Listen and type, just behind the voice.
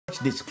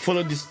this,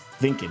 follow this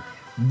thinking.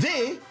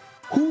 They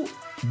who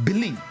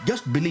believe,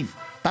 just believe.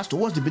 Pastor,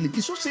 what's the belief?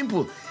 It's so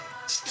simple.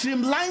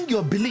 Streamline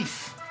your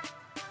belief.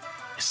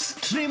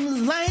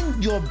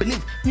 Streamline your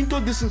belief into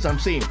these things I'm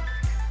saying.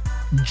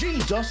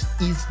 Jesus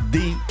is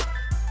the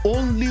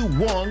only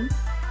one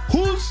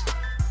whose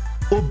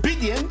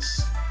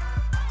obedience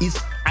is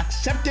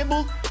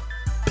acceptable,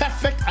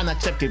 perfect and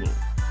acceptable.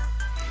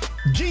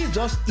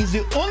 Jesus is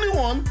the only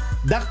one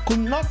that could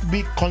not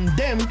be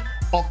condemned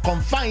or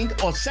confined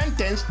or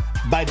sentenced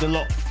by the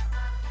law.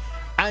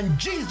 And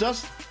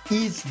Jesus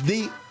is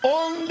the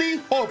only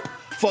hope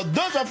for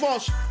those of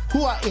us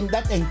who are in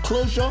that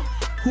enclosure,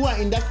 who are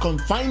in that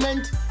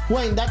confinement, who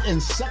are in that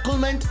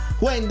encirclement,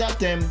 who are in that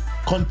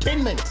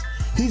containment.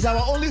 He's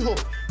our only hope.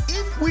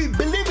 If we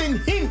believe in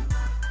him,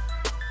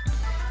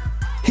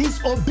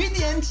 his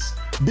obedience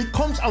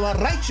becomes our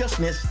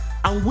righteousness,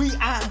 and we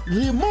are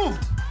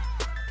removed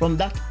from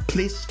that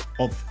place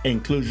of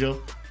enclosure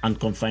and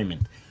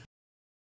confinement.